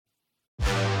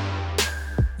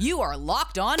You are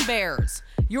Locked On Bears,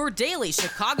 your daily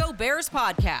Chicago Bears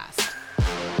podcast.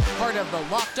 Part of the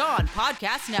Locked On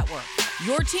Podcast Network,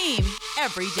 your team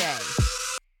every day.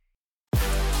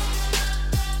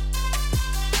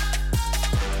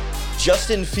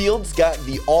 Justin Fields got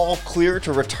the all clear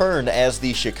to return as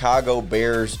the Chicago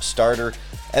Bears starter.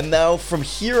 And now from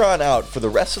here on out for the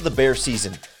rest of the Bears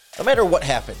season, no matter what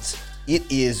happens, it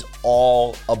is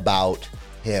all about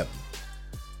him.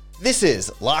 This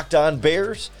is Locked On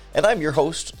Bears, and I'm your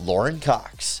host, Lauren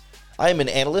Cox. I am an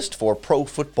analyst for Pro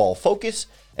Football Focus,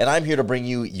 and I'm here to bring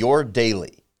you your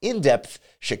daily, in-depth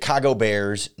Chicago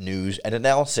Bears news and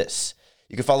analysis.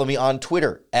 You can follow me on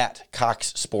Twitter at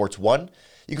CoxSports1.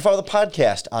 You can follow the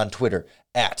podcast on Twitter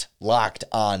at Locked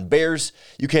On Bears.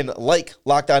 You can like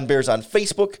Locked On Bears on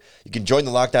Facebook. You can join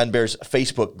the Locked On Bears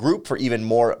Facebook group for even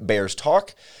more Bears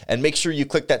talk. And make sure you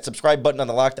click that subscribe button on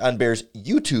the Locked On Bears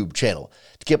YouTube channel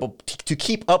to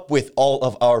keep up with all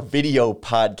of our video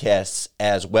podcasts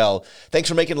as well. Thanks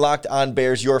for making Locked On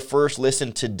Bears your first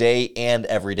listen today and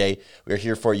every day. We are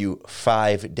here for you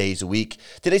 5 days a week.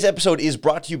 Today's episode is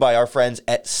brought to you by our friends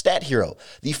at Stat Hero,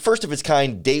 the first of its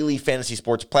kind daily fantasy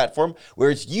sports platform where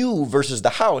it's you versus the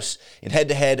house in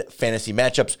head-to-head fantasy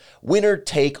matchups. Winner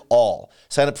take all.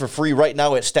 Sign up for free right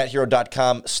now at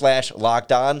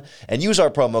stathero.com/lockedon and use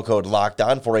our promo code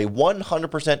LOCKEDON for a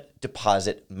 100%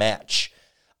 deposit match.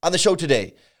 On the show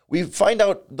today, we find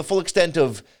out the full extent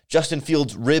of Justin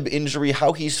Fields' rib injury,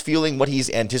 how he's feeling, what he's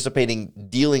anticipating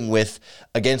dealing with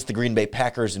against the Green Bay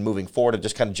Packers and moving forward, and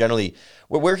just kind of generally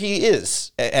where he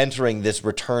is entering this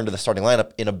return to the starting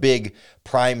lineup in a big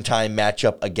primetime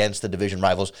matchup against the division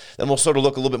rivals. Then we'll sort of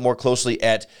look a little bit more closely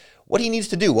at what he needs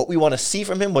to do, what we want to see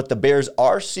from him, what the Bears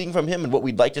are seeing from him, and what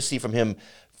we'd like to see from him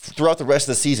throughout the rest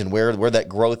of the season, where that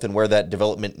growth and where that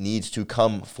development needs to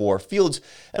come for Fields.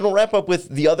 And we'll wrap up with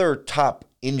the other top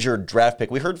injured draft pick.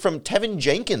 We heard from Tevin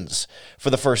Jenkins for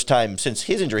the first time since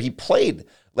his injury. He played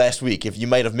last week, if you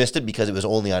might have missed it because it was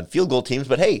only on field goal teams.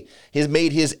 But hey, he's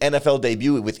made his NFL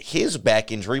debut with his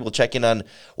back injury. We'll check in on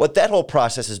what that whole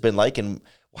process has been like and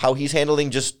how he's handling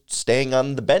just staying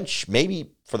on the bench, maybe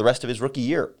for the rest of his rookie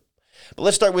year. But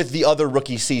let's start with the other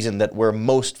rookie season that we're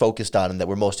most focused on and that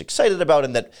we're most excited about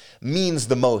and that means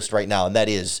the most right now, and that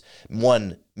is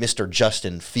one Mr.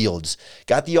 Justin Fields.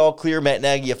 Got the all clear. Matt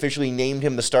Nagy officially named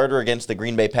him the starter against the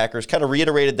Green Bay Packers. Kind of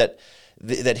reiterated that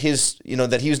he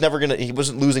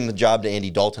wasn't losing the job to Andy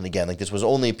Dalton again. Like, this was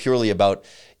only purely about,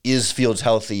 is Fields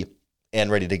healthy and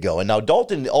ready to go. And now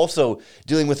Dalton also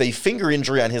dealing with a finger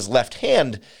injury on his left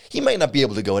hand. He might not be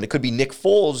able to go, and it could be Nick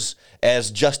Foles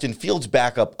as Justin Fields'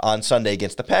 backup on Sunday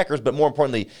against the Packers. But more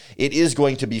importantly, it is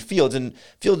going to be Fields. And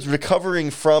Fields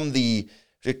recovering from the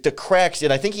cracks,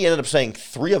 and I think he ended up saying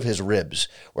 3 of his ribs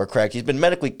were cracked. He's been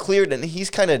medically cleared, and he's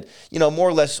kind of, more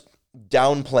or less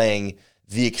downplaying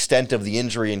the extent of the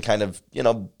injury and kind of,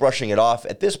 brushing it off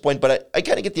at this point. But I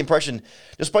kind of get the impression,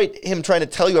 despite him trying to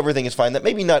tell you everything is fine, that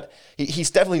maybe not,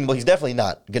 he's definitely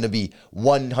not going to be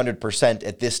 100%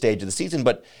 at this stage of the season,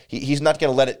 but he's not going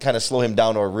to let it kind of slow him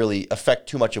down or really affect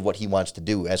too much of what he wants to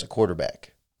do as a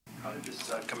quarterback. How did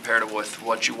this compare to with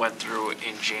what you went through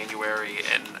in January,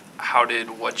 and how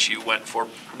did what you went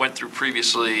through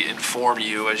previously inform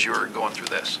you as you were going through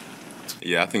this?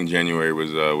 Yeah, I think January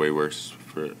was way worse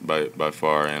by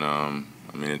far, and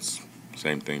it's the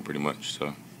same thing pretty much.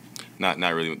 So, not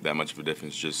really that much of a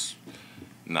difference. Just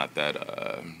not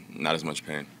as much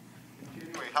pain.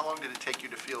 January, how long did it take you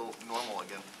to feel normal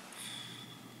again?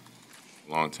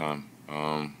 A long time.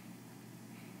 I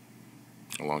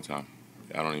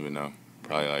don't even know.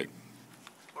 Probably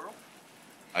Plural?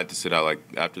 I had to sit out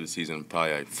after the season,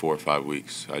 probably 4 or 5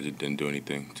 weeks. I just didn't do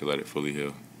anything to let it fully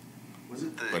heal.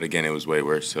 But again, it was way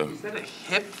worse. So is that a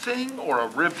hip thing or a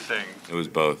rib thing? It was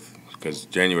both, because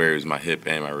January was my hip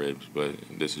and my ribs, but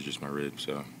this is just my ribs.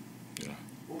 So yeah.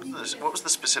 What was the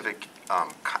specific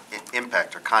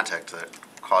impact or contact that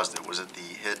caused it? Was it the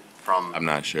hit from? I'm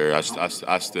not sure. I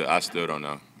still don't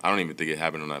know. I don't even think it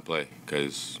happened on that play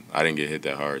because I didn't get hit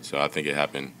that hard. So I think it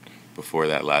happened before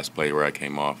that last play where I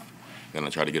came off. Then I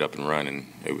tried to get up and run, and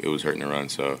it was hurting to run.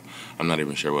 So I'm not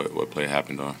even sure what play it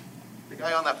happened on. The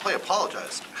guy on that play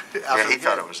apologized. Yeah, he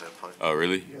thought it was that play. Oh,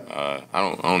 really? Yeah. I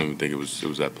don't even think it was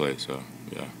that play. So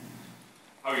yeah.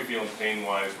 How are you feeling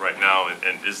pain-wise right now,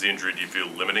 and is the injury, do you feel,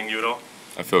 limiting you at all?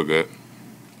 I feel good.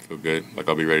 Like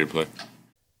I'll be ready to play.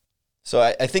 So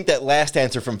I think that last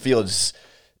answer from Fields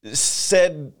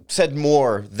said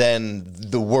more than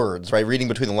the words, right? Reading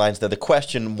between the lines there, the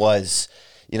question was,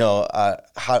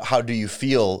 how do you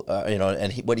feel?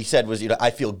 And what he said was,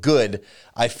 I feel good.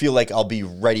 I feel like I'll be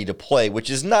ready to play, which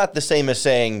is not the same as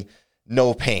saying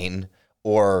no pain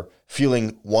or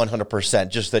feeling 100%,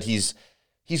 just that he's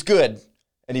good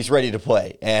and he's ready to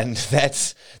play. And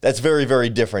that's very, very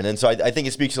different. And so I think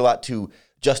it speaks a lot to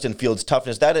Justin Fields'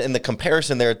 toughness. That and the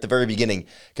comparison there at the very beginning,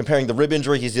 comparing the rib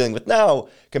injury he's dealing with now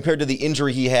compared to the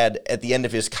injury he had at the end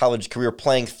of his college career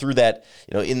playing through that,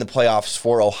 in the playoffs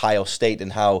for Ohio State,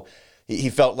 and how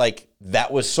he felt like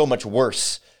that was so much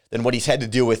worse than what he's had to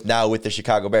deal with now with the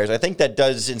Chicago Bears. I think that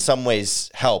does in some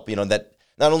ways help, that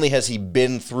not only has he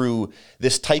been through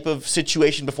this type of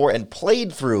situation before and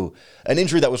played through an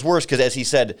injury that was worse, because as he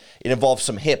said, it involves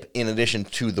some hip in addition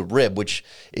to the rib, which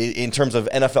in terms of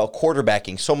NFL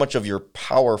quarterbacking, so much of your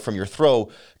power from your throw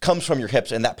comes from your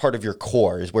hips, and that part of your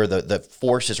core is where the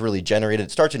force is really generated.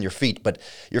 It starts in your feet, but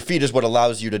your feet is what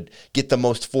allows you to get the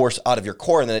most force out of your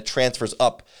core, and then it transfers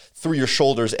up through your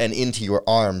shoulders and into your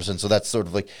arms. And so that's sort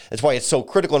of that's why it's so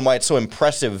critical and why it's so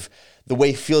impressive the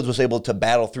way Fields was able to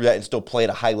battle through that and still play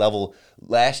at a high level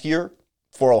last year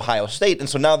for Ohio State. And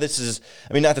so now this is,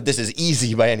 not that this is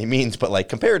easy by any means, but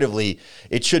comparatively,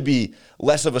 it should be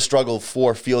less of a struggle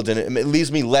for Fields, and it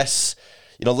leaves me less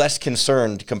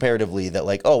concerned comparatively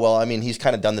that he's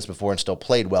kind of done this before and still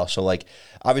played well. So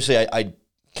obviously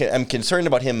I'm concerned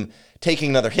about him taking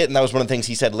another hit, and that was one of the things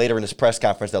he said later in his press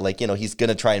conference, that he's going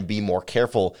to try and be more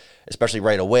careful, especially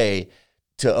right away,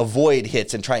 to avoid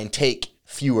hits and try and take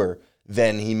fewer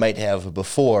than he might have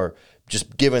before,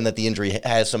 just given that the injury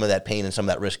has some of that pain and some of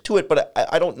that risk to it. But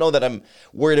I don't know that I'm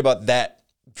worried about that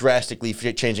drastically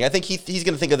changing. I think he's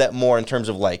going to think of that more in terms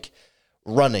of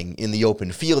running in the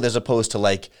open field as opposed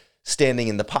to standing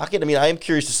in the pocket. I am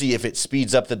curious to see if it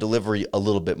speeds up the delivery a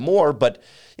little bit more, but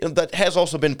that has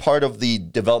also been part of the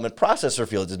development process for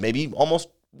Fields, is maybe almost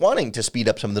wanting to speed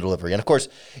up some of the delivery. And of course,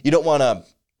 you don't want to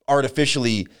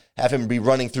artificially have him be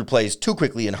running through plays too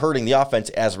quickly and hurting the offense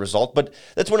as a result. But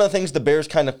that's one of the things the Bears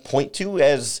kind of point to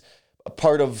as a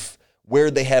part of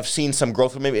where they have seen some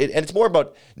growth from him. And it's more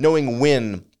about knowing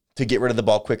when to get rid of the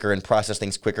ball quicker and process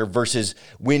things quicker versus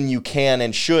when you can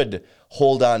and should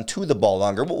hold on to the ball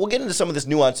longer. We'll get into some of this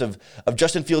nuance of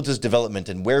Justin Fields' development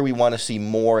and where we want to see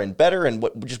more and better, and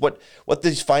what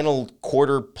this final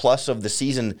quarter plus of the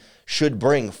season should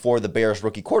bring for the Bears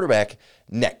rookie quarterback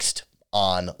next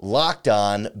on Locked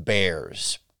On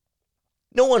Bears.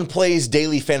 No one plays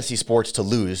daily fantasy sports to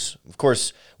lose. Of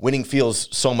course, winning feels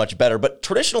so much better, but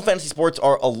traditional fantasy sports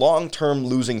are a long-term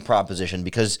losing proposition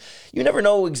because you never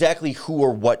know exactly who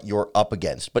or what you're up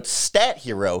against. But Stat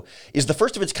Hero is the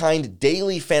first of its kind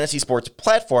daily fantasy sports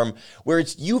platform where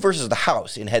it's you versus the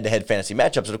house in head-to-head fantasy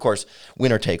matchups, and of course,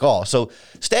 winner take all. So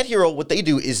Stat Hero, what they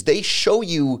do is they show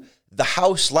you the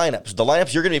house lineups, the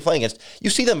lineups you're going to be playing against. You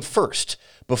see them first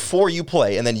before you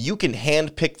play, and then you can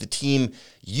handpick the team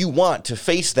you want to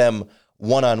face them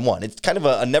one-on-one. It's kind of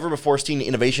a never-before-seen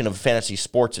innovation of fantasy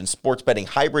sports and sports betting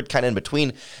hybrid, kind of in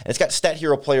between. And it's got Stat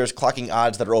Hero players clocking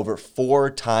odds that are over 4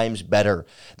 times better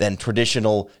than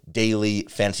traditional daily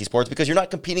fantasy sports because you're not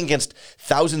competing against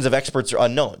thousands of experts or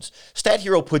unknowns. Stat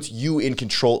Hero puts you in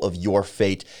control of your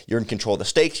fate. You're in control of the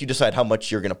stakes. You decide how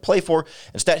much you're going to play for.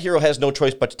 And Stat Hero has no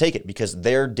choice but to take it because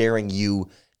they're daring you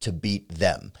to beat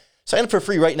them. Sign up for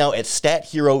free right now at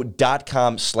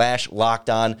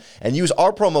stathero.com/lockedon and use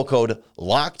our promo code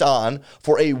LOCKEDON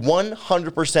for a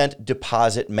 100%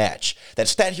 deposit match.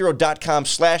 That's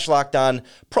stathero.com/lockedon,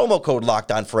 promo code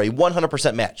LOCKEDON for a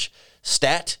 100% match.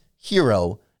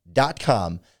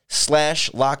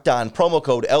 stathero.com/lockedon, promo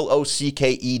code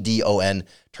LOCKEDON.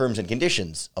 Terms and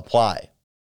conditions apply.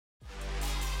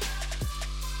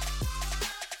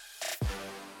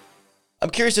 I'm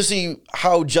curious to see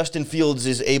how Justin Fields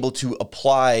is able to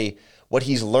apply what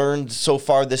he's learned so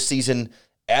far this season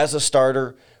as a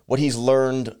starter, what he's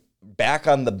learned back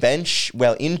on the bench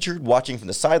while injured, watching from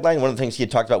the sideline. One of the things he had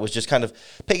talked about was just kind of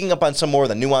picking up on some more of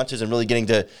the nuances and really getting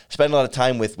to spend a lot of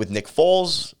time with Nick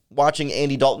Foles, watching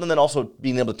Andy Dalton, and then also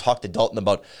being able to talk to Dalton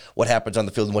about what happens on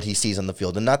the field and what he sees on the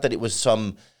field. And not that it was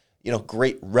some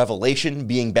great revelation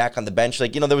being back on the bench. there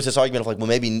was this argument of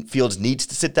maybe Fields needs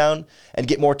to sit down and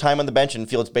get more time on the bench. And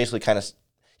Fields basically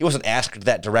he wasn't asked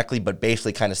that directly, but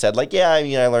basically kind of said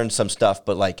I learned some stuff,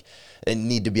 but I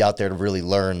need to be out there to really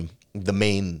learn the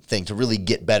main thing, to really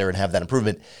get better and have that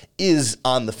improvement is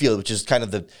on the field, which is kind of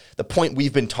the point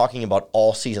we've been talking about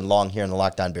all season long here in the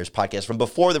Locked On Bears podcast. From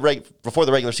before the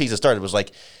regular season started, it was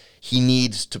he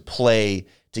needs to play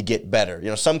to get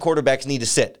better. Some quarterbacks need to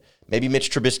sit. Maybe Mitch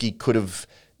Trubisky could have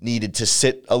needed to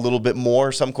sit a little bit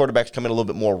more. Some quarterbacks come in a little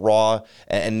bit more raw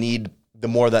and need the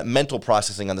more that mental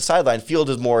processing on the sideline. Fields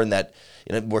is more in that,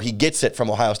 where he gets it from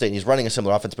Ohio State and he's running a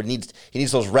similar offense, but he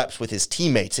needs those reps with his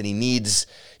teammates, and he needs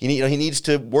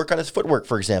to work on his footwork,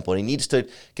 for example, and he needs to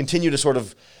continue to sort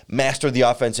of master the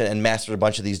offense and master a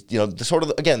bunch of these, the sort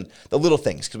of, again, the little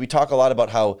things, because we talk a lot about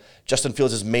how Justin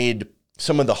Fields has made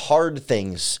some of the hard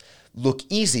things look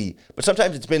easy, but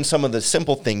sometimes it's been some of the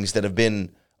simple things that have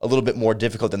been a little bit more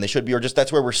difficult than they should be, or just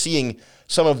that's where we're seeing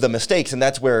some of the mistakes, and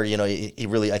that's where, he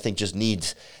really, I think, just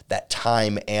needs that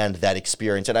time and that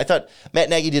experience. And I thought Matt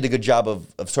Nagy did a good job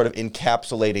of sort of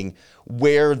encapsulating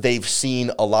where they've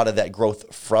seen a lot of that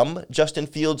growth from Justin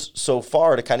Fields so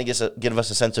far, to kind of give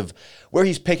us a sense of where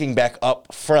he's picking back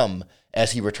up from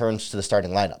as he returns to the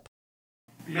starting lineup.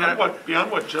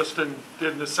 Beyond what Justin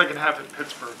did in the second half at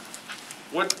Pittsburgh,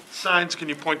 what signs can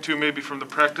you point to, maybe from the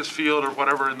practice field or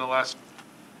whatever, in the last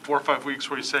 4 or 5 weeks,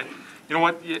 where you say, you know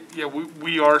what,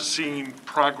 we are seeing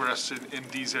progress in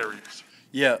these areas?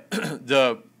 Yeah,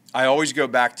 I always go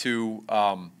back to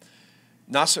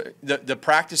the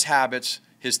practice habits,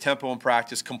 his tempo in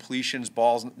practice, completions,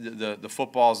 balls, the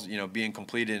footballs, being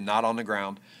completed and not on the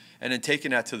ground, and then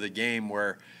taking that to the game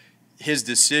where his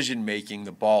decision making,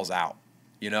 the ball's out.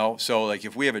 So like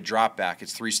if we have a drop back,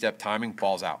 it's 3-step timing,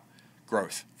 ball's out.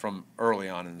 Growth from early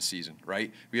on in the season,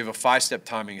 right? We have a 5-step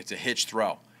timing, it's a hitch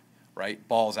throw, right?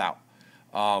 Ball's out.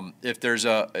 If there's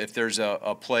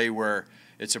a play where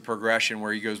it's a progression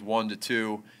where he goes 1 to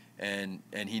 2 and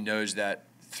he knows that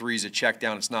 3's a check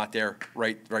down, it's not there,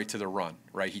 right to the run,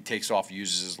 right? He takes off,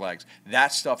 uses his legs.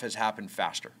 That stuff has happened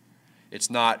faster. It's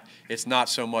not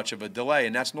so much of a delay,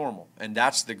 and that's normal. And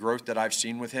that's the growth that I've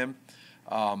seen with him.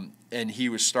 And he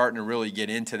was starting to really get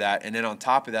into that. And then on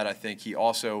top of that, I think he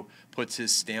also puts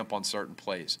his stamp on certain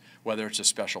plays, whether it's a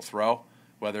special throw,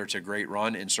 whether it's a great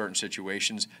run in certain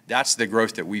situations. That's the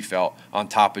growth that we felt, on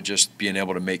top of just being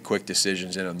able to make quick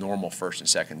decisions in a normal first and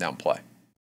second down play.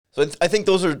 So I think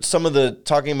those are some of the,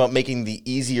 talking about making the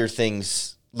easier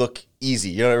things look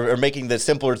easy, or making the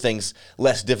simpler things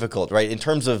less difficult, right? In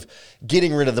terms of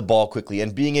getting rid of the ball quickly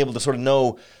and being able to sort of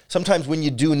know sometimes when you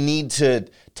do need to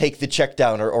take the check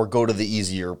down or go to the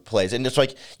easier plays. And it's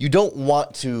like, you don't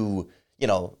want to,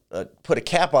 put a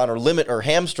cap on or limit or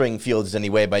hamstring Fields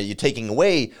anyway by you taking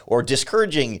away or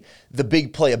discouraging the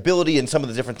big playability and some of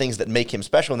the different things that make him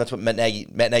special. And that's what Matt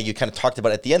Nagy kind of talked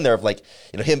about at the end there, of like,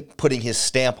 him putting his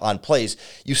stamp on plays.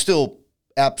 You still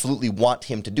absolutely want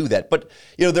him to do that. But,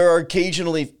 there are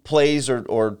occasionally plays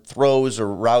or throws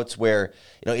or routes where,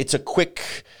 it's a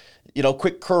quick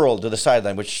curl to the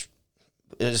sideline, which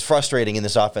is frustrating in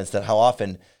this offense, that how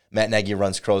often Matt Nagy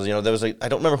runs curls. There was I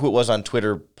don't remember who it was on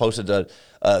Twitter, posted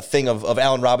a thing of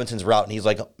Allen Robinson's route, and he's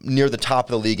like near the top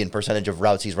of the league in percentage of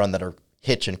routes he's run that are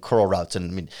hitch and curl routes.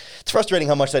 And I mean, it's frustrating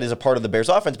how much that is a part of the Bears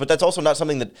offense, but that's also not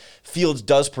something that Fields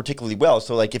does particularly well.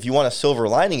 So like, if you want to silver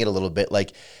lining it a little bit,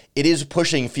 like, it is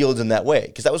pushing Fields in that way,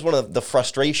 because that was one of the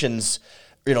frustrations,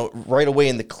 right away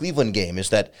in the Cleveland game, is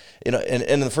that, and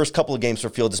in the first couple of games for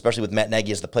Fields, especially with Matt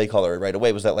Nagy as the play caller right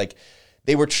away, was that like,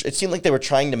 it seemed like they were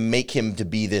trying to make him to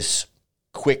be this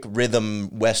quick rhythm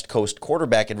West Coast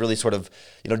quarterback and really sort of,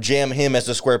 jam him as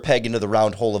a square peg into the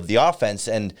round hole of the offense.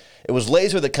 And it was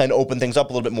Lazor that kind of opened things up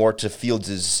a little bit more to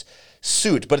Fields'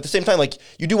 suit. But at the same time, like,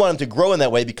 you do want him to grow in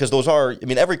that way, because those are,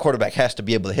 every quarterback has to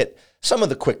be able to hit some of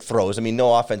the quick throws.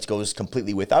 No offense goes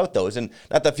completely without those. And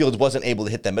not that Fields wasn't able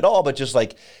to hit them at all, but just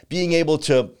like being able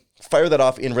to fire that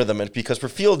off in rhythm. And because for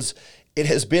Fields, it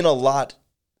has been a lot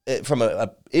from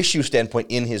a issue standpoint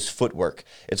in his footwork.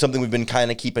 It's something we've been kind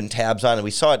of keeping tabs on, and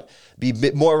we saw it be a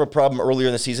bit more of a problem earlier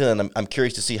in the season, and I'm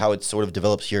curious to see how it sort of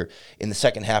develops here in the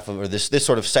second half of, or this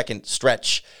sort of second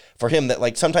stretch for him, that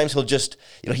like sometimes he'll just,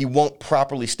 he won't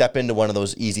properly step into one of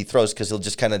those easy throws, because he'll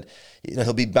just kind of,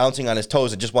 he'll be bouncing on his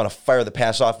toes and just want to fire the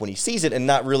pass off when he sees it and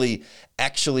not really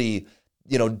actually,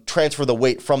 transfer the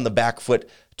weight from the back foot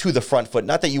to the front foot.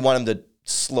 Not that you want him to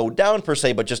slow down per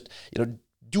se, but just,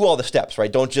 do all the steps,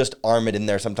 right? Don't just arm it in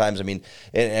there sometimes.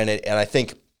 And I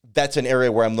think that's an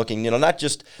area where I'm looking, not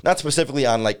specifically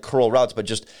on like curl routes, but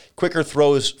just quicker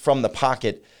throws from the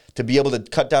pocket to be able to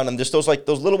cut down on just those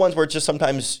little ones where it's just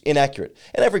sometimes inaccurate.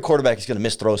 And every quarterback is going to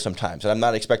miss throws sometimes. And I'm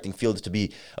not expecting Fields to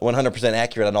be 100%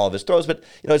 accurate on all of his throws, but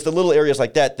it's the little areas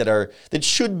like that that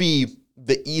should be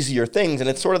the easier things. And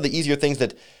it's sort of the easier things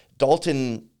that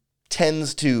Dalton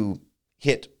tends to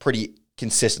hit pretty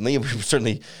consistently,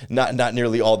 certainly not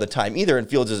nearly all the time either. And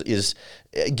Fields is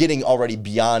getting already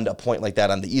beyond a point like that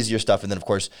on the easier stuff, and then of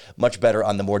course much better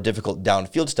on the more difficult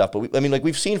downfield stuff. But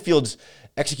we've seen Fields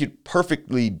execute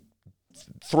perfectly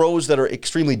throws that are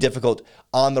extremely difficult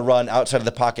on the run, outside of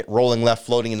the pocket, rolling left,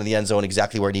 floating into the end zone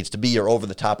exactly where it needs to be, or over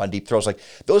the top on deep throws. Like,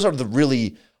 those are the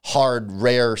really hard,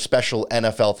 rare, special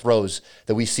NFL throws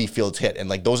that we see Fields hit. And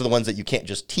like those are the ones that you can't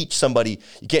just teach somebody.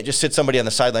 You can't just sit somebody on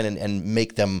the sideline and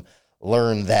make them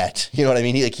learn that. You know what I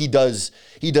mean? He does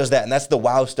that. And that's the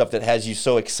wow stuff that has you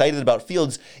so excited about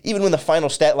Fields, even when the final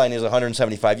stat line is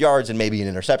 175 yards and maybe an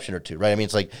interception or two, right? I mean,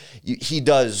 it's like he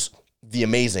does the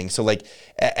amazing. So like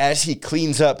as he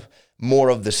cleans up more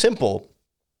of the simple,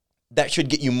 that should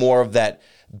get you more of that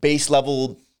base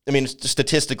level, I mean,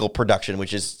 statistical production,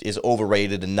 which is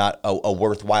overrated and not a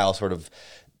worthwhile sort of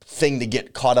thing to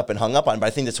get caught up and hung up on. But I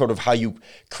think that's sort of how you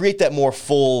create that more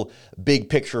full, big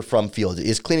picture from Fields,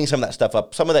 is cleaning some of that stuff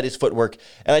up. Some of that is footwork.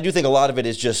 And I do think a lot of it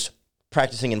is just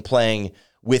practicing and playing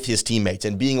with his teammates.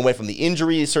 And being away from the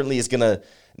injury certainly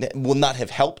will not have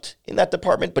helped in that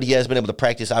department. But he has been able to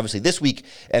practice, obviously, this week.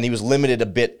 And he was limited a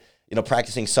bit,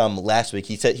 practicing some last week.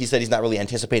 He said he's not really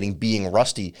anticipating being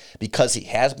rusty because he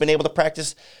has been able to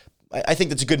practice. I think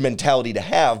that's a good mentality to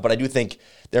have, but I do think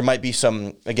there might be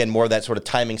some, again, more of that sort of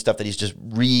timing stuff that he's just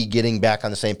getting back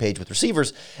on the same page with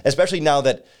receivers, especially now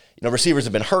that receivers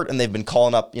have been hurt and they've been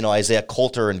calling up, Isaiah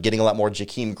Coulter and getting a lot more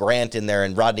Jakeem Grant in there,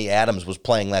 and Rodney Adams was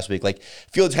playing last week. Like,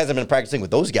 Fields hasn't been practicing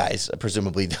with those guys,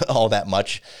 presumably, all that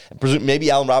much. Maybe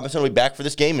Allen Robinson will be back for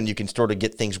this game, and you can sort of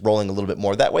get things rolling a little bit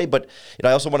more that way. But I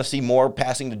also want to see more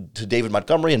passing to David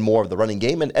Montgomery and more of the running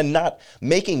game, and not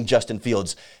making Justin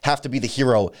Fields have to be the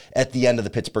hero at the end of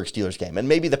the Pittsburgh Steelers game. And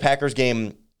maybe the Packers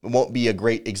game won't be a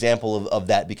great example of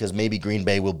that because maybe Green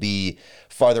Bay will be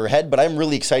farther ahead. But I'm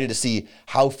really excited to see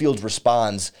how Fields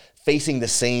responds facing the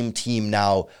same team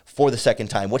now for the second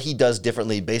time. What he does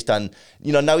differently based on,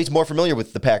 now he's more familiar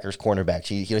with the Packers cornerbacks.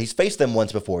 He's faced them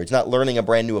once before. He's not learning a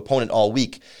brand new opponent all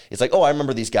week. It's like, oh, I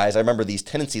remember these guys. I remember these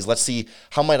tendencies. Let's see,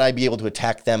 how might I be able to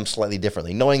attack them slightly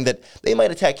differently, knowing that they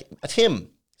might attack him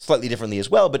slightly differently as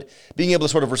well, but being able to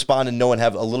sort of respond and know and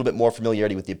have a little bit more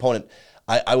familiarity with the opponent,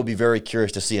 I would be very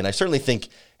curious to see. And I certainly think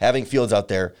having Fields out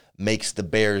there makes the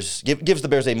Bears, gives the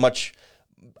Bears a much,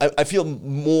 I feel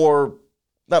more,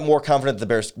 not more confident that the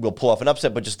Bears will pull off an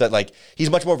upset, but just that like he's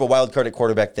much more of a wild card at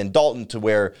quarterback than Dalton, to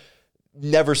where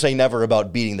never say never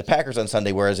about beating the Packers on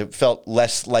Sunday, whereas it felt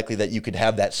less likely that you could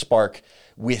have that spark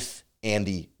with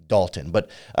Andy Dalton. But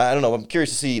I don't know, I'm curious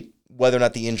to see whether or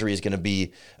not the injury is going to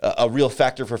be a real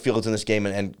factor for Fields in this game,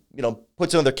 and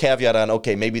puts another caveat on,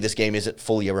 okay, maybe this game isn't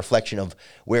fully a reflection of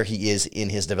where he is in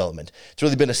his development. It's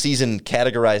really been a season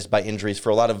categorized by injuries for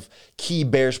a lot of key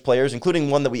Bears players, including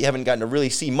one that we haven't gotten to really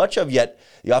see much of yet.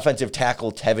 The offensive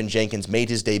tackle, Tevin Jenkins, made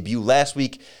his debut last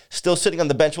week, still sitting on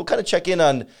the bench. We'll kind of check in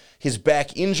on his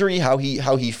back injury, how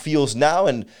he feels now,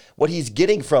 and what he's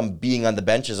getting from being on the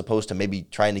bench as opposed to maybe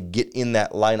trying to get in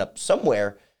that lineup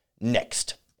somewhere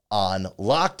next on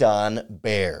Locked On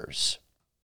Bears.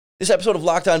 This episode of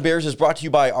Locked On Bears is brought to you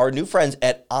by our new friends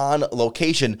at On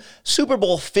Location. Super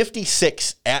Bowl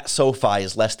 56 at SoFi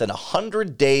is less than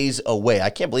 100 days away. I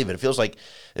can't believe it. It feels like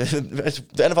the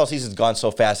NFL season's gone so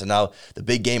fast, and now the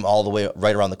big game all the way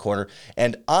right around the corner.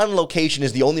 And On Location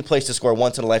is the only place to score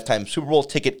once-in-a-lifetime Super Bowl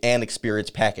ticket and experience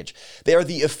package. They are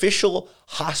the official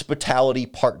hospitality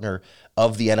partner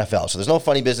of the NFL. So there's no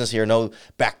funny business here, no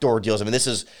backdoor deals. I mean, this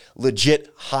is legit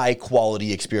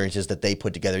high-quality experiences that they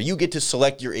put together. You get to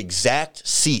select your exact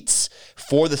seats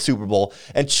for the Super Bowl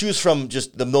and choose from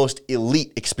just the most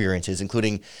elite experiences,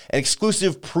 including an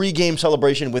exclusive pregame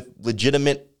celebration with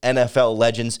legitimate NFL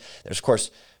legends. There's, of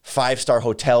course, 5-star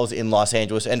hotels in Los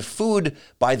Angeles and food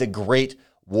by the great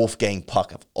Wolfgang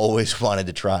Puck. I've always wanted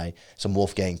to try some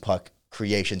Wolfgang Puck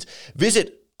creations.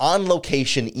 Visit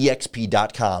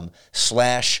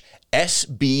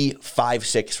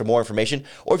onlocationexp.com/SB56 for more information,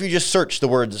 or if you just search the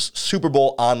words Super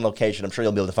Bowl On Location, I'm sure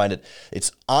you'll be able to find it.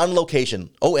 It's On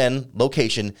Location, O-N,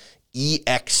 location,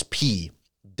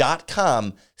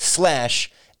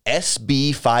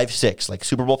 exp.com/SB56, like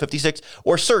Super Bowl 56,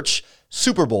 or search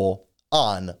Super Bowl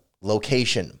On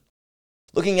Location.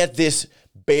 Looking at this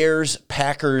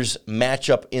Bears-Packers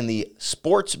matchup in the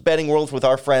sports betting world with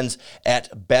our friends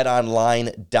at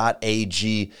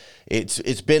betonline.ag.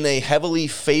 It's been a heavily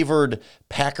favored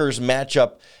Packers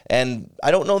matchup, and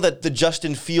I don't know that the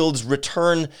Justin Fields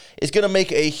return is going to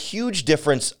make a huge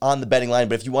difference on the betting line,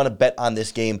 but if you want to bet on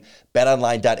this game,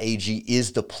 betonline.ag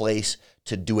is the place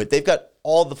to do it. They've got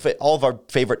all of our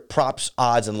favorite props,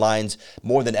 odds, and lines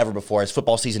more than ever before as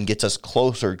football season gets us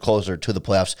closer and closer to the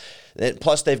playoffs.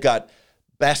 Plus, they've got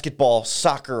basketball,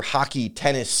 soccer, hockey,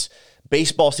 tennis,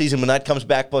 baseball season when that comes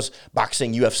back, plus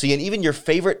boxing, UFC, and even your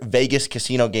favorite Vegas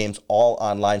casino games all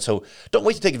online. So don't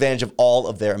wait to take advantage of all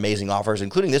of their amazing offers,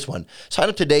 including this one. Sign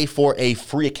up today for a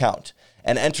free account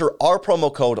and enter our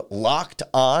promo code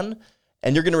LOCKEDON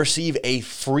and you're going to receive a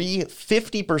free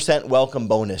 50% welcome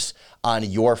bonus on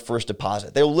your first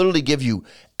deposit. They'll literally give you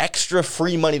extra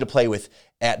free money to play with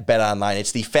at BetOnline.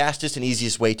 It's the fastest and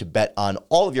easiest way to bet on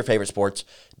all of your favorite sports.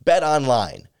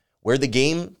 BetOnline, where the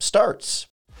game starts.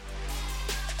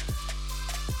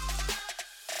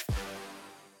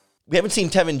 We haven't seen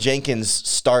Tevin Jenkins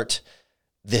start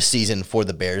this season for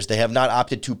the Bears. They have not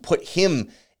opted to put him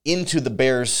into the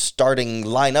Bears starting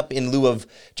lineup in lieu of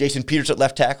Jason Peters at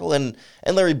left tackle and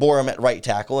Larry Borom at right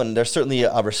tackle. And there's certainly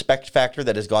a respect factor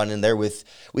that has gone in there with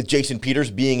Jason Peters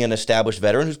being an established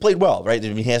veteran who's played well, right? I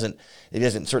mean, he hasn't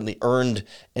certainly earned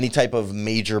any type of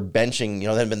major benching. There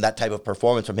hasn't been that type of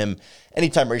performance from him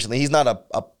anytime recently. He's not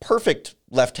a perfect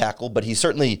left tackle, but he's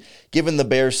certainly given the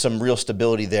Bears some real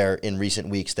stability there in recent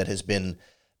weeks that has been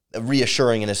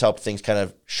reassuring and has helped things kind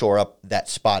of shore up that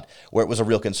spot where it was a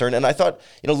real concern. And I thought,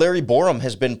 Larry Borom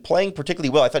has been playing particularly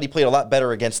well. I thought he played a lot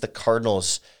better against the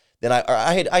Cardinals than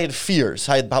I had fears.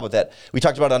 How about that? We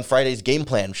talked about on Friday's game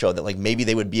plan show that maybe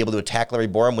they would be able to attack Larry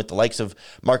Borom with the likes of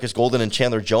Marcus Golden and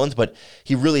Chandler Jones, but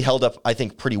he really held up, I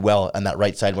think, pretty well on that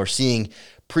right side. We're seeing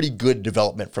pretty good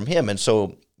development from him. And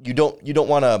so you don't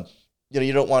want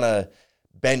to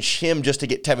bench him just to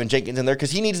get Tevin Jenkins in there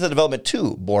because he needs the development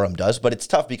too, Borom does, but it's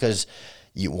tough because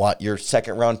you want your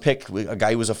second round pick, a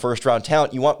guy who was a first round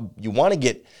talent. You want to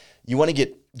get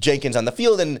Jenkins on the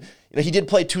field, and he did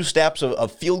play 2 snaps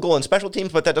of field goal and special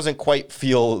teams, but that doesn't quite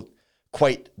feel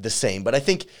quite the same. But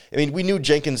we knew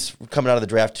Jenkins coming out of the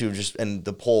draft too, and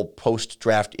the whole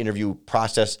post-draft interview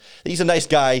process. He's a nice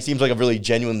guy. He seems like a really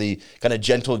genuinely kind of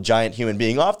gentle, giant human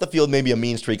being. Off the field, maybe a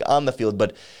mean streak on the field,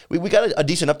 but we got a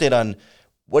decent update on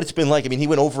what it's been like. He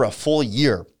went over a full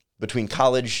year between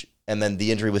college and then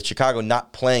the injury with Chicago,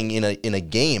 not playing in a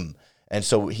game. And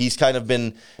so he's kind of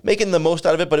been making the most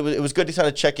out of it, but it was good to kind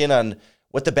of check in on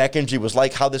what the back injury was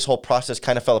like, how this whole process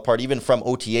kind of fell apart, even from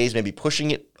OTAs, maybe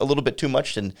pushing it a little bit too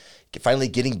much and finally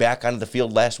getting back onto the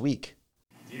field last week.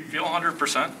 Do you feel 100%?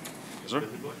 Yes, sir.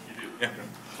 Yeah.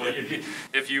 Well,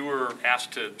 if you were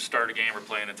asked to start a game or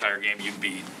play an entire game, you'd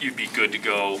be good to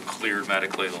go, cleared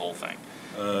medically, the whole thing.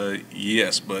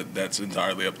 Yes, but that's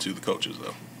entirely up to the coaches,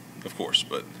 though, of course.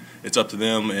 But it's up to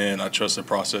them, and I trust the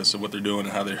process of what they're doing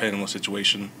and how they're handling the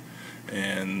situation.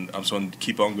 And I'm just going to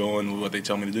keep on going with what they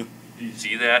tell me to do. Do you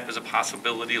see that as a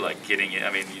possibility, getting it?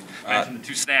 You mentioned the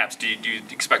 2 snaps. Do you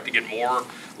expect to get more,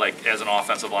 as an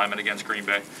offensive lineman against Green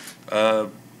Bay?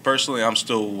 Personally, I'm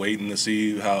still waiting to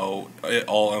see how it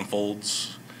all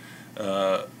unfolds.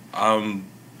 I'm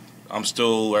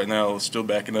still right now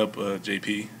backing up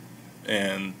JP.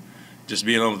 And just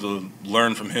being able to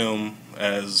learn from him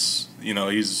as,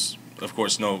 he's, of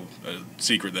course, no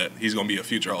secret that he's going to be a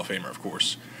future Hall of Famer, of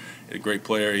course. A great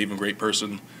player, even great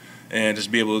person. And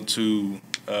just be able to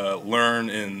learn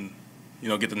and,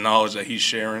 get the knowledge that he's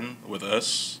sharing with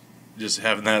us, just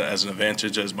having that as an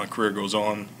advantage as my career goes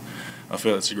on, I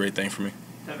feel that's a great thing for me.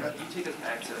 Can you take us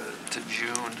back to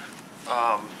June?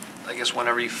 I guess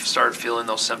whenever you started feeling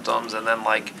those symptoms, and then,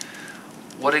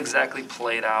 what exactly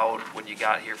played out when you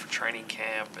got here for training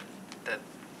camp, and that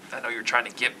I know you're trying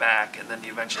to get back, and then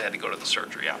you eventually had to go to the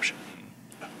surgery option?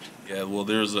 Yeah, well,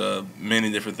 there's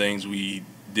many different things we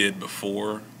did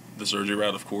before the surgery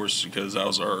route, of course, because that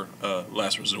was our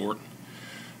last resort.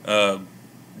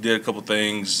 Did a couple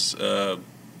things. I'm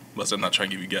not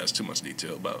trying to give you guys too much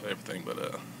detail about everything,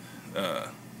 but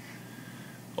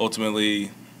ultimately,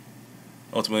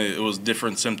 it was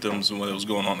different symptoms than what was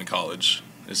going on in college.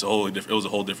 It was a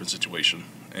whole different situation,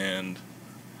 and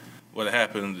what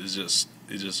happened is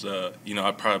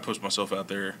I probably pushed myself out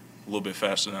there a little bit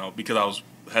faster now because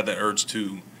had that urge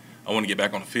I want to get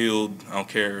back on the field. I don't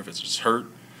care if it's just hurt,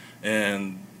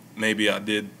 and maybe I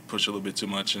did push a little bit too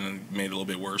much and it made it a little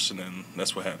bit worse, and then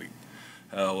that's what happened.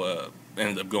 How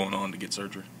ended up going on to get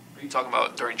surgery. Are you talking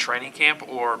about during training camp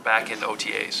or back in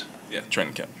OTAs? Yeah,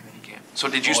 training camp. So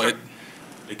did you start?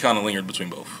 It kind of lingered between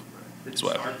both. Did you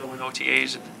start going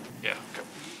OTAs? Yeah. Okay.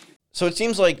 So it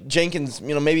seems like Jenkins,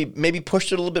 maybe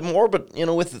pushed it a little bit more, but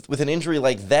with an injury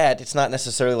like that, it's not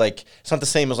necessarily it's not the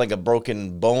same as a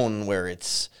broken bone where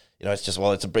it's it's just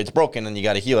it's broken and you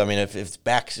got to heal. If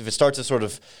it starts as sort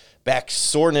of back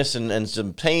soreness and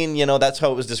some pain, that's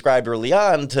how it was described early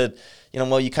on. To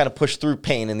you kind of push through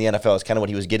pain in the NFL is kind of what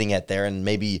he was getting at there, and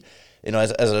maybe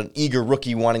as an eager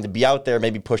rookie wanting to be out there,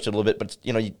 maybe pushed it a little bit, but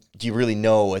do you really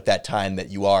know at that time that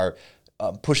you are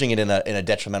pushing it in a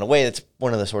detrimental way? It's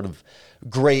one of the sort of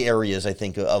gray areas, I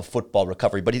think, of football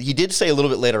recovery. But he did say a little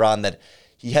bit later on that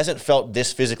he hasn't felt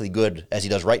this physically good as he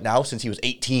does right now since he was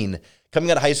 18, coming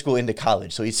out of high school into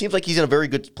college. So he seems like he's in a very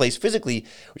good place physically,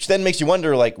 which then makes you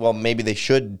wonder, well, maybe they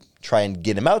should try and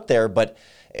get him out there. But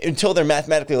until they're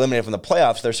mathematically eliminated from the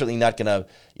playoffs, they're certainly not going to,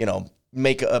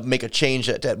 make a change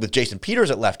with Jason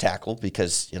Peters at left tackle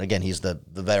because, again, he's the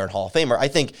veteran Hall of Famer. I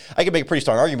think I could make a pretty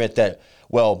strong argument that,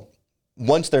 well,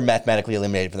 once they're mathematically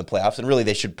eliminated from the playoffs, and really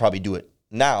they should probably do it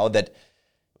now, that,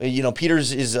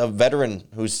 Peters is a veteran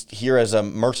who's here as a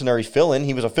mercenary fill-in.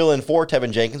 He was a fill-in for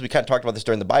Tevin Jenkins. We kind of talked about this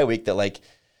during the bye week that,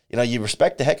 you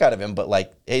respect the heck out of him, but,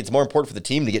 hey, it's more important for the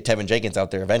team to get Tevin Jenkins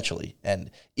out there eventually. And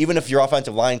even if your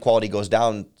offensive line quality goes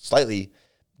down slightly,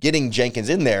 getting Jenkins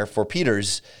in there for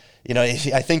Peters,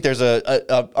 I think there's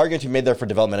a argument to be made there for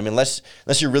development. I mean, unless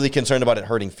you're really concerned about it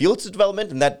hurting Fields'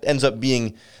 development, and that ends up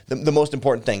being the most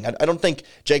important thing. I don't think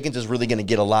Jenkins is really going to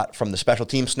get a lot from the special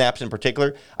team snaps in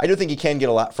particular. I do think he can get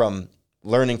a lot from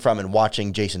learning from and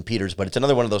watching Jason Peters, but it's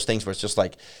another one of those things where it's just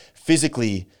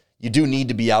physically, you do need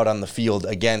to be out on the field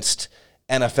against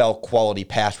NFL quality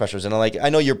pass rushers. And I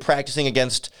know you're practicing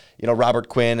against, Robert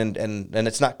Quinn and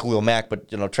it's not Khalil Mack, but,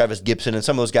 Travis Gibson and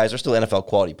some of those guys are still NFL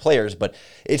quality players, but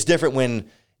it's different when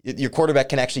your quarterback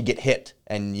can actually get hit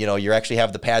and, you actually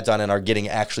have the pads on and are getting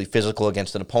actually physical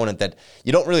against an opponent that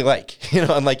you don't really like,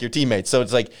 unlike your teammates. So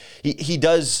it's he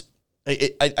does,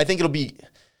 I think it'll be,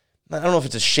 I don't know if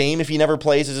it's a shame if he never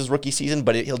plays as his rookie season,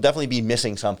 but he'll definitely be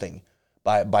missing something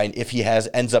by if he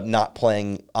ends up not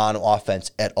playing on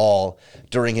offense at all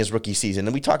during his rookie season.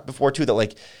 And we talked before too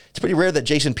that it's pretty rare that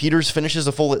Jason Peters finishes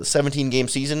a full 17-game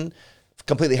season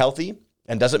completely healthy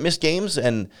and doesn't miss games.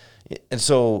 And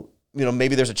so,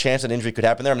 maybe there's a chance an injury could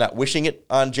happen there. I'm not wishing it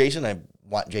on Jason. I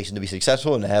want Jason to be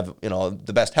successful and to have,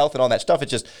 the best health and all that stuff. It's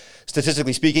just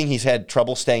statistically speaking, he's had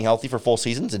trouble staying healthy for full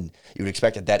seasons, and you would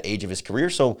expect at that age of his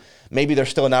career. So maybe there's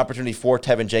still an opportunity for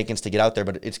Tevin Jenkins to get out there,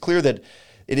 but it's clear that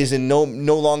it is in no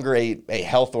longer a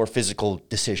health or physical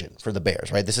decision for the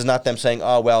Bears, right? This is not them saying,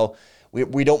 oh, well,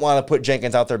 we don't want to put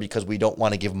Jenkins out there because we don't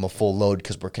want to give him a full load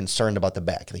because we're concerned about the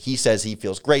back. He says he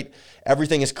feels great.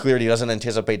 Everything is cleared. He doesn't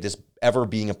anticipate this ever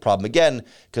being a problem again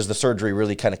because the surgery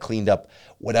really kind of cleaned up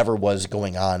whatever was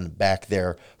going on back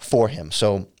there for him.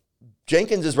 So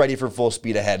Jenkins is ready for full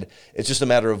speed ahead. It's just a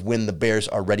matter of when the Bears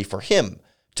are ready for him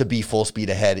to be full speed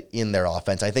ahead in their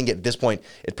offense. I think at this point,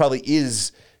 it probably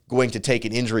is going to take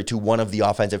an injury to one of the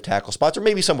offensive tackle spots, or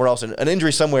maybe somewhere else, an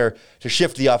injury somewhere to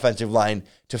shift the offensive line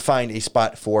to find a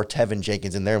spot for Tevin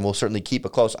Jenkins in there. And we'll certainly keep a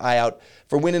close eye out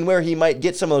for when and where he might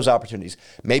get some of those opportunities.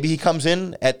 Maybe he comes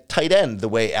in at tight end the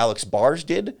way Alex Bars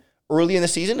did early in the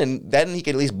season, and then he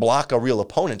can at least block a real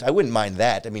opponent. I wouldn't mind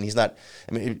that. I mean,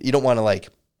 you don't want to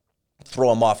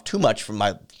throw him off too much from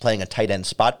playing a tight end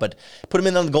spot, but put him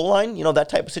in on the goal line, that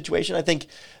type of situation. I think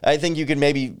you can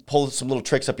maybe pull some little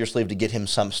tricks up your sleeve to get him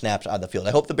some snaps on the field.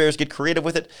 I hope the Bears get creative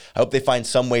with it. I hope they find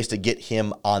some ways to get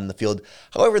him on the field.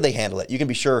 However they handle it, you can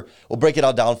be sure we'll break it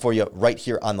all down for you right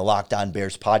here on the Locked On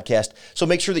Bears podcast. So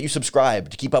make sure that you subscribe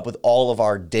to keep up with all of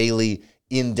our daily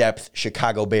in-depth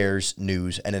Chicago Bears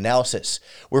news and analysis.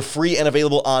 We're free and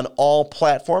available on all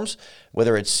platforms,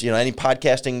 whether it's any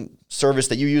podcasting service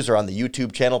that you use or on the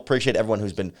YouTube channel. Appreciate everyone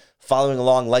who's been following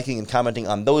along, liking, and commenting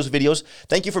on those videos.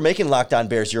 Thank you for making Locked On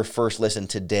Bears your first listen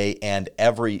today and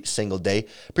every single day.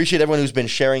 Appreciate everyone who's been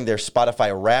sharing their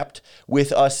Spotify Wrapped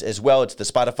with us as well. It's the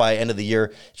Spotify end of the year.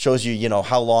 It shows you,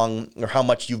 how long or how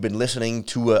much you've been listening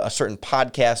to a certain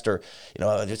podcast, or,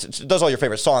 it does all your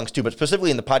favorite songs too. But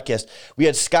specifically in the podcast, we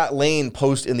had Scott Lane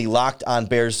post in the Locked On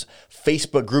Bears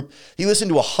Facebook group. He listened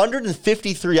to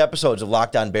 153 episodes of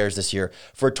Locked On Bears this year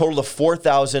for a total of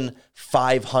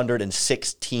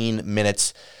 4,516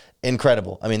 minutes.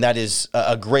 Incredible. I mean, that is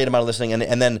a great amount of listening.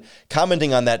 And then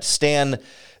commenting on that, Stan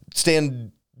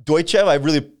Deutschev, I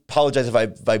really apologize if I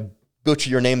butcher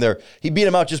your name there. He beat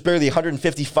him out just barely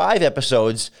 155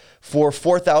 episodes for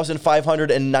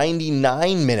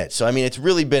 4,599 minutes. So, I mean, it's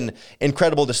really been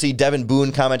incredible to see. Devin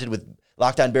Boone commented with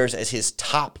Locked On Bears as his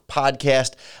top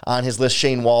podcast on his list.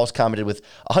 Shane Walls commented with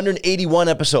 181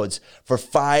 episodes for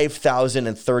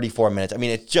 5,034 minutes. I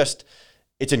mean,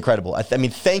 it's incredible. I mean,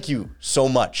 thank you so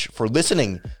much for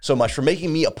listening so much, for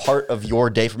making me a part of your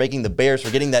day, for making the Bears,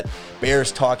 for getting that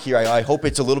Bears talk here. I hope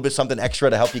it's a little bit something extra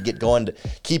to help you get going, to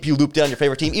keep you looped in on your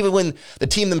favorite team. Even when the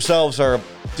team themselves are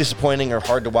disappointing or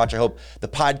hard to watch, I hope the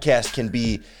podcast can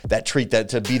be that treat, that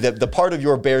to be the part of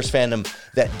your Bears fandom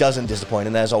that doesn't disappoint.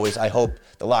 And as always, I hope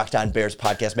the Locked On Bears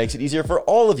podcast makes it easier for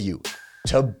all of you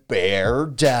to bear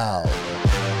down.